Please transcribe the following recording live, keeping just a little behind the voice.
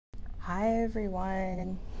Hi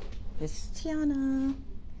everyone, this is Tiana.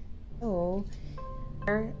 So,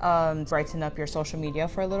 brighten up your social media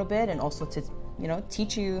for a little bit and also to,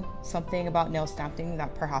 teach you something about nail stamping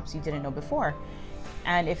that perhaps you didn't know before.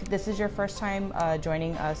 And if this is your first time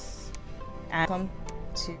joining us, welcome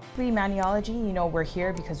to Maniology. We're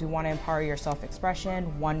here because we want to empower your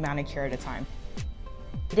self-expression one manicure at a time.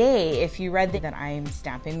 Today, if you read that I'm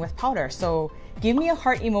stamping with powder, so give me a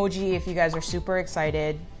heart emoji if you guys are super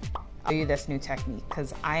excited. I'll show you this new technique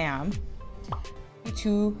because I am.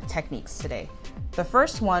 Two techniques today. The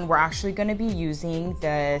first one, we're actually going to be using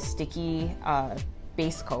the sticky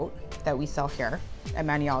base coat that we sell here at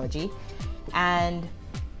Maniology. And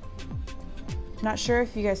I'm not sure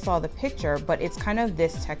if you guys saw the picture, but it's kind of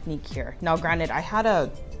this technique here. Now, granted, I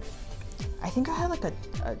think I had like a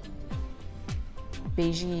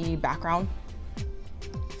beigey background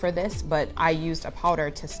for this, but I used a powder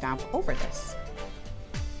to stamp over this.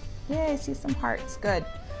 Yay, I see some hearts, good.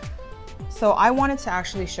 So I wanted to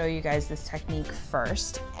actually show you guys this technique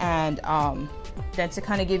first, and then to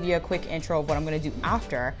kind of give you a quick intro of what I'm going to do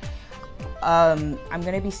after. I'm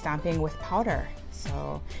going to be stamping with powder.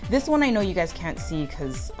 So this one I know you guys can't see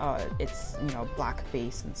because it's black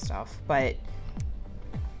base and stuff, but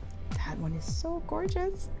that one is so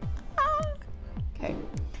gorgeous. Okay,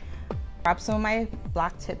 grab some of my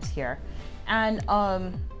black tips here, and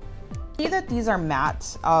see that these are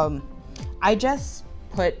matte. I just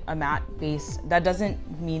put a matte base. That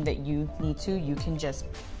doesn't mean that you need to. You can just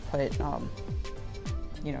put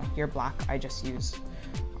your black. I just use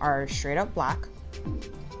our straight up black,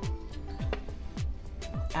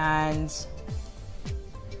 and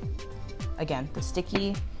again the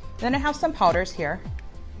sticky. Then I have some powders here.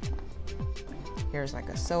 Here's like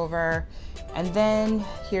a silver, and then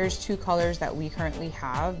here's two colors that we currently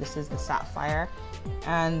have. This is the sapphire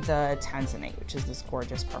and the tanzanite, which is this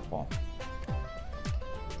gorgeous purple.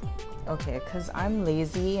 Okay, because I'm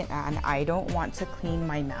lazy and I don't want to clean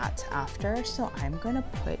my mat after, so I'm gonna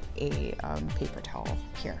put a paper towel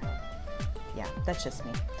here. Yeah, that's just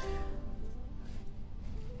me.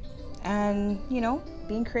 And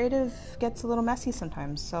being creative gets a little messy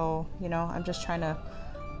sometimes, so I'm just trying to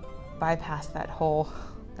bypass that whole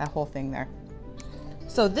thing there.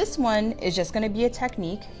 So this one is just going to be a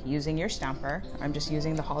technique using your stamper. I'm just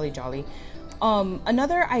using the Holly Jolly.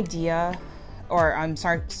 Another idea, or I'm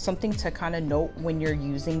sorry, something to kind of note when you're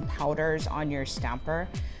using powders on your stamper,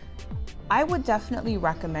 I would definitely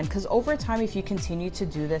recommend, because over time if you continue to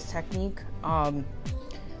do this technique,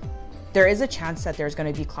 there is a chance that there's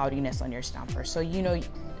going to be cloudiness on your stamper. So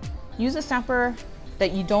use a stamper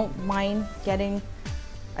that you don't mind getting,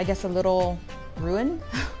 I guess, a little ruined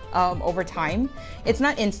over time. It's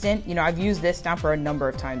not instant. I've used this stamper a number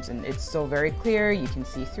of times and it's still very clear. You can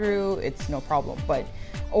see through, it's no problem, but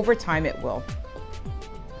over time it will.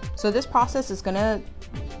 So this process is gonna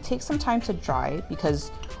take some time to dry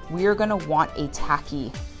because we are gonna want a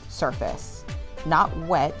tacky surface, not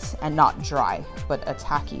wet and not dry, but a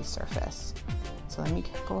tacky surface. So let me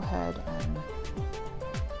go ahead and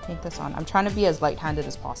paint this on. I'm trying to be as light-handed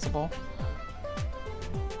as possible.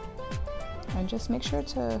 And just make sure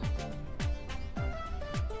to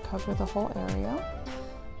cover the whole area.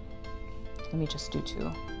 Let me just do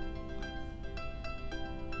two.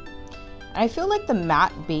 And I feel like the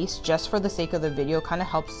matte base, just for the sake of the video, kind of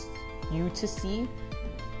helps you to see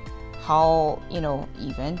how,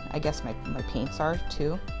 even, I guess my paints are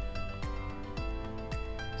too.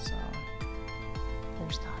 So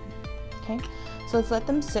there's that. Okay, so let's let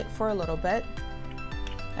them sit for a little bit.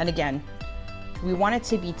 And again, we want it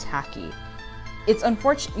to be tacky. It's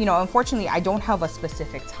unfortunate, unfortunately, I don't have a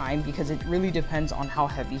specific time because it really depends on how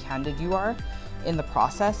heavy-handed you are in the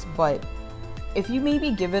process. But if you maybe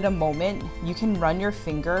give it a moment, you can run your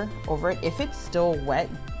finger over it. If it's still wet,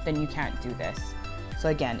 then you can't do this. So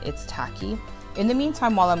again, it's tacky. In the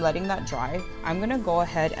meantime, while I'm letting that dry, I'm gonna go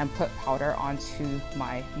ahead and put powder onto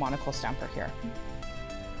my monocle stamper here.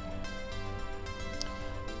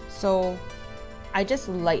 So I just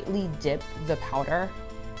lightly dip the powder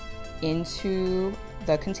into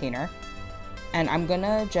the container, and I'm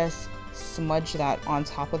gonna just smudge that on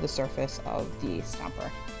top of the surface of the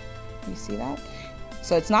stamper. You see that?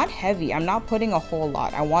 So it's not heavy. I'm not putting a whole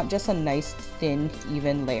lot. I want just a nice thin,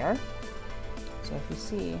 even layer. So if you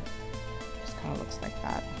see, it just kind of looks like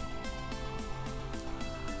that.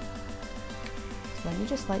 So let me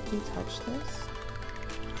just lightly touch this.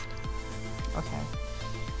 Okay.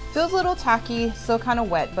 Feels a little tacky, still kind of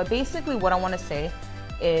wet, but basically what I want to say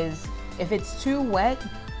is if it's too wet,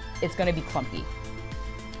 it's going to be clumpy.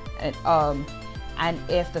 And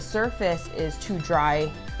if the surface is too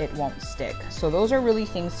dry, it won't stick. So those are really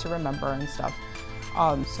things to remember and stuff.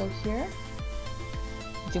 So here,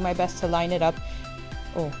 do my best to line it up.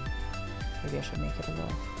 Oh, maybe I should make it a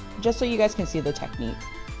little, just so you guys can see the technique.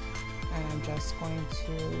 And I'm just going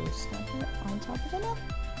to snap it on top of the nail.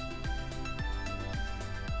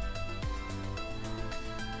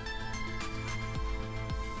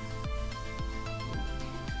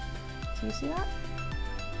 Do you see that?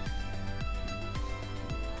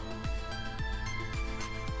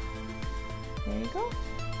 There you go.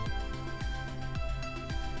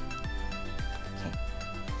 Okay.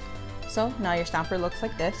 So now your stamper looks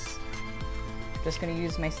like this. Just gonna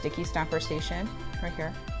use my sticky stamper station right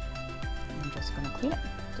here. And I'm just gonna clean it,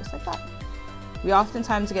 just like that. We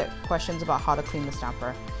oftentimes get questions about how to clean the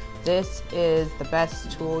stamper. This is the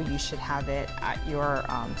best tool. You should have it at your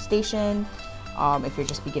station. If you're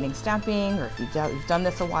just beginning stamping, or if you've done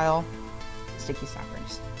this a while, sticky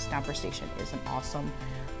stamper station is an awesome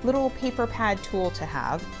little paper pad tool to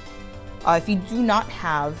have. If you do not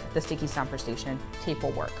have the sticky stamper station, tape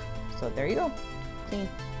will work. So there you go, clean.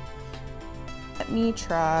 Let me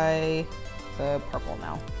try the purple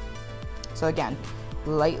now. So again,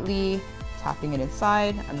 lightly tapping it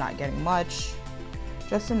inside. I'm not getting much,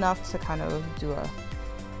 just enough to kind of do a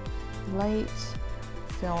light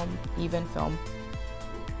film, even film.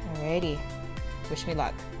 Alrighty, wish me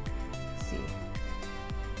luck. Let's see.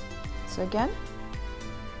 So again,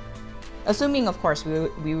 assuming of course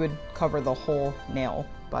we would cover the whole nail,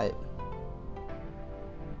 but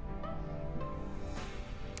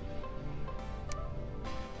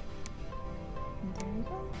there you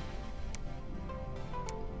go.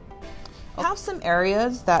 Have some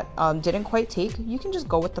areas that didn't quite take, you can just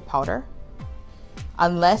go with the powder.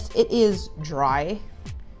 Unless it is dry,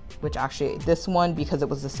 which actually this one, because it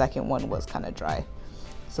was the second one, was kind of dry.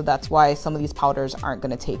 So that's why some of these powders aren't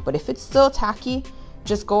gonna take. But if it's still tacky,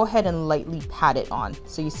 just go ahead and lightly pat it on.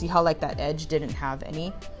 So you see how like that edge didn't have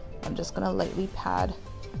any? I'm just gonna lightly pad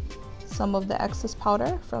some of the excess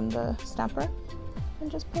powder from the stamper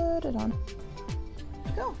and just put it on. There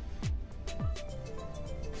you go.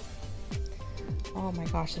 Oh my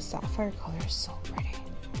gosh, the sapphire color is so pretty.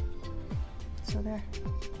 So there.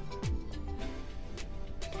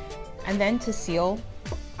 And then to seal,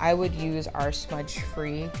 I would use our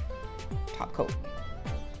smudge-free top coat.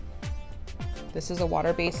 This is a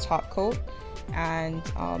water-based top coat, and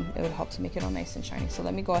it would help to make it all nice and shiny. So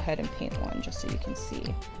let me go ahead and paint one just so you can see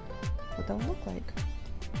what that would look like.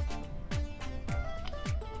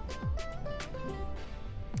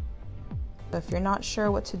 If you're not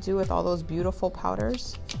sure what to do with all those beautiful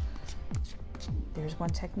powders, there's one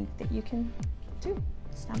technique that you can do.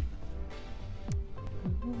 Stamp.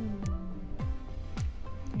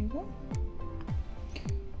 There you go.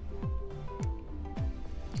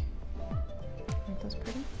 Aren't those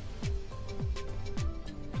pretty?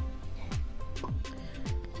 Okay.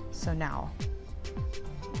 So now,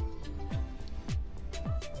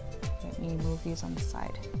 let me move these on the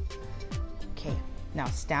side. Okay, now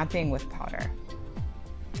stamping with powder.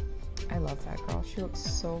 I love that girl. She looks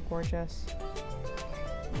so gorgeous.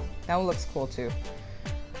 That one looks cool too.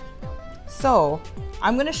 So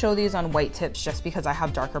I'm gonna show these on white tips just because I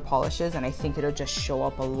have darker polishes and I think it'll just show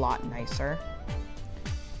up a lot nicer.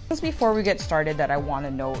 Just before we get started that I wanna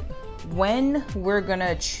note, when we're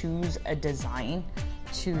gonna choose a design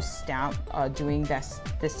to stamp doing this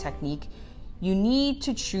technique, you need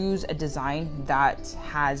to choose a design that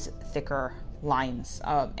has thicker lines.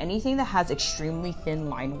 Anything that has extremely thin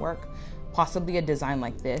line work, possibly a design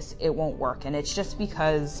like this, it won't work. And it's just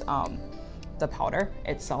because the powder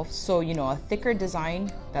itself. So, you know, a thicker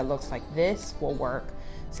design that looks like this will work,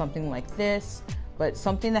 something like this, but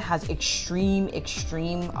something that has extreme,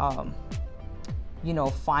 you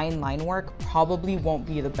know, fine line work probably won't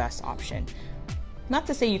be the best option. Not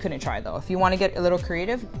to say you couldn't try though. If you want to get a little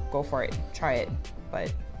creative, go for it, try it.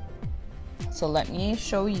 But so let me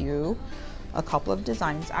show you a couple of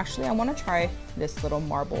designs. Actually, I want to try this little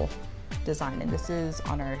marble design, and this is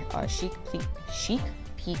on our chic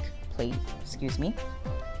peak plate, excuse me.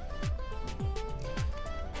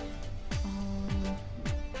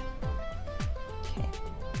 Okay.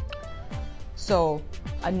 So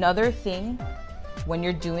another thing, when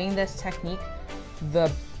you're doing this technique, the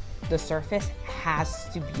surface has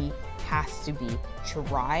to be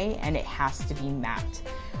dry and it has to be matte.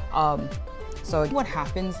 So what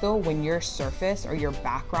happens though when your surface or your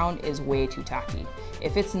background is way too tacky?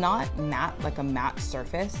 If it's not matte, like a matte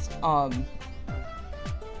surface,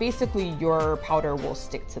 basically your powder will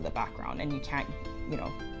stick to the background and you can't, you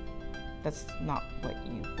know, that's not what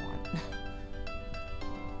you want.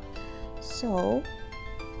 So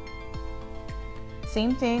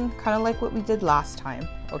Same thing, kind of like what we did last time.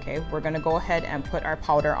 Okay, we're gonna go ahead and put our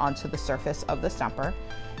powder onto the surface of the stamper.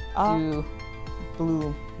 Do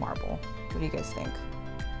blue marble. What do you guys think?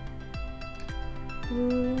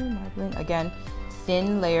 Blue marbling. Again,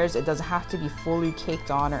 thin layers. It doesn't have to be fully caked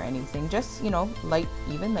on or anything. Just, you know, light,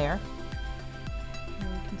 even layer. You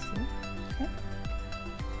can see. Okay.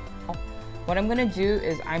 What I'm gonna do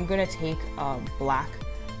is I'm gonna take black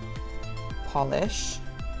polish.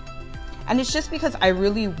 And it's just because I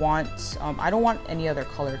really want, I don't want any other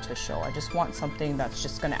color to show. I just want something that's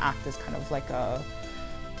just gonna act as kind of like a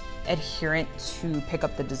adherent to pick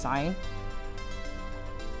up the design.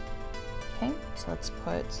 Okay, so let's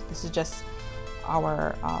put, this is just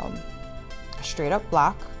our straight up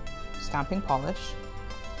black stamping polish.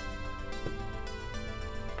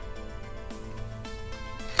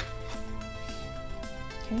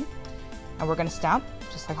 Okay, and we're gonna stamp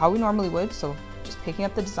just like how we normally would. So just picking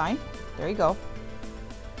up the design. There you go.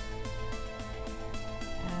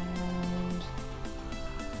 And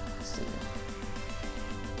let's see.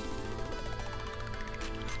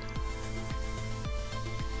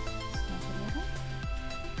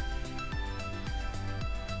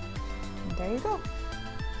 And there you go.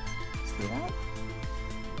 See that?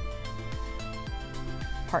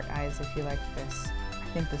 Heart eyes if you like this. I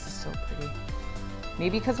think this is so pretty.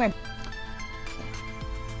 Maybe because my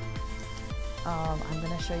I'm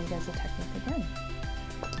going to show you guys the technique again.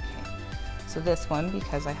 Okay. So this one,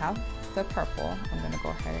 because I have the purple, I'm going to go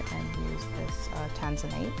ahead and use this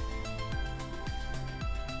tanzanite.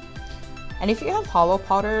 And if you have hollow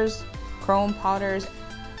powders, chrome powders,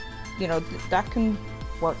 you know, that can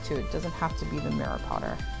work too. It doesn't have to be the mirror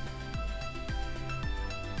powder.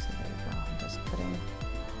 So there you go. I'm just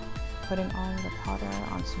putting on the powder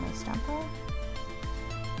onto my stamper.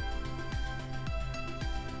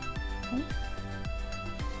 Okay.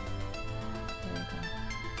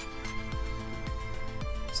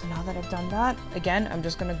 So now that I've done that, again, I'm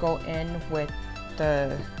just gonna go in with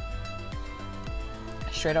the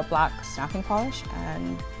straight up black stamping polish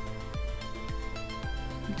and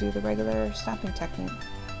do the regular stamping technique.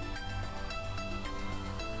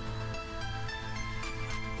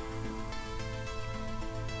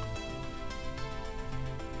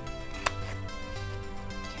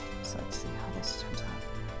 Okay, so let's see how this turns out.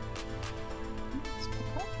 Let's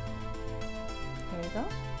pick up. There you go.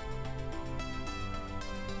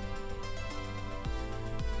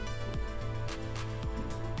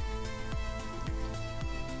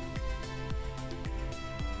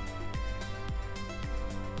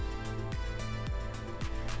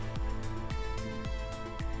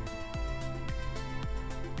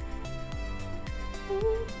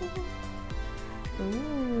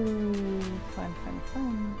 Ooh, fun, fun,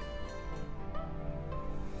 fun.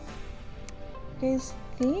 What do you guys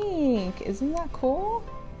think? Isn't that cool?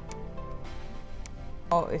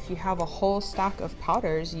 Oh, if you have a whole stack of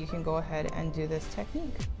powders, you can go ahead and do this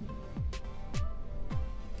technique.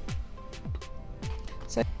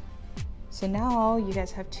 So now you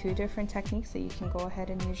guys have two different techniques that you can go ahead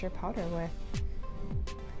and use your powder with.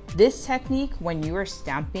 This technique, when you are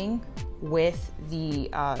stamping with the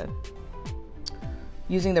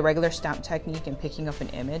using the regular stamp technique and picking up an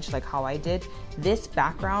image like how I did, this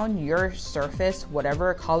background, your surface,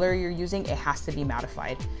 whatever color you're using, it has to be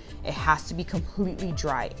mattified. It has to be completely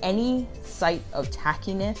dry. Any sight of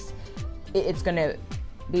tackiness, it's gonna,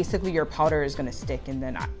 basically your powder is gonna stick, and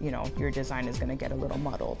then, you know, your design is gonna get a little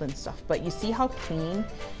muddled and stuff. But you see how clean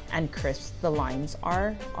and crisp the lines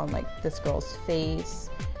are on like this girl's face,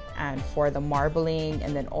 and for the marbling,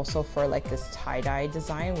 and then also for like this tie-dye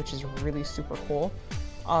design, which is really super cool.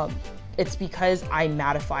 It's because I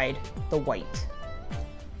mattified the white.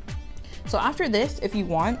 So after this, if you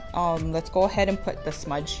want, let's go ahead and put the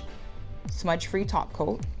smudge-free top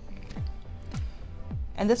coat.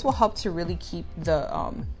 And this will help to really keep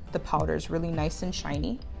the powders really nice and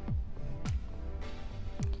shiny.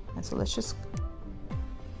 And so let's just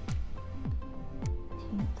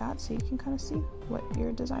paint that so you can kind of see what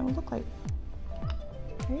your design will look like.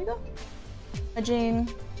 There you go. Smudging,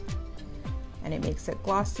 and it makes it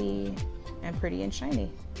glossy and pretty and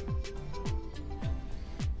shiny.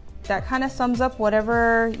 That kind of sums up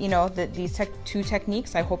whatever, you know, these two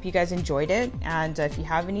techniques. I hope you guys enjoyed it. And if you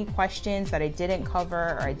have any questions that I didn't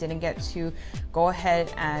cover or I didn't get to, go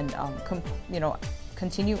ahead and, you know,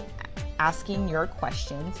 continue asking your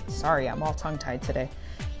questions. Sorry, I'm all tongue-tied today.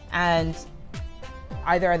 And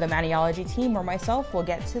either the Maniology team or myself will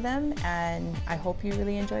get to them, and I hope you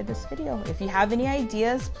really enjoyed this video. If you have any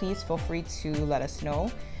ideas, please feel free to let us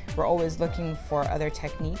know. We're always looking for other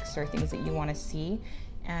techniques or things that you want to see,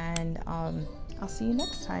 and I'll see you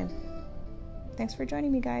next time. thanks for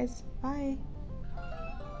joining me, guys. Bye.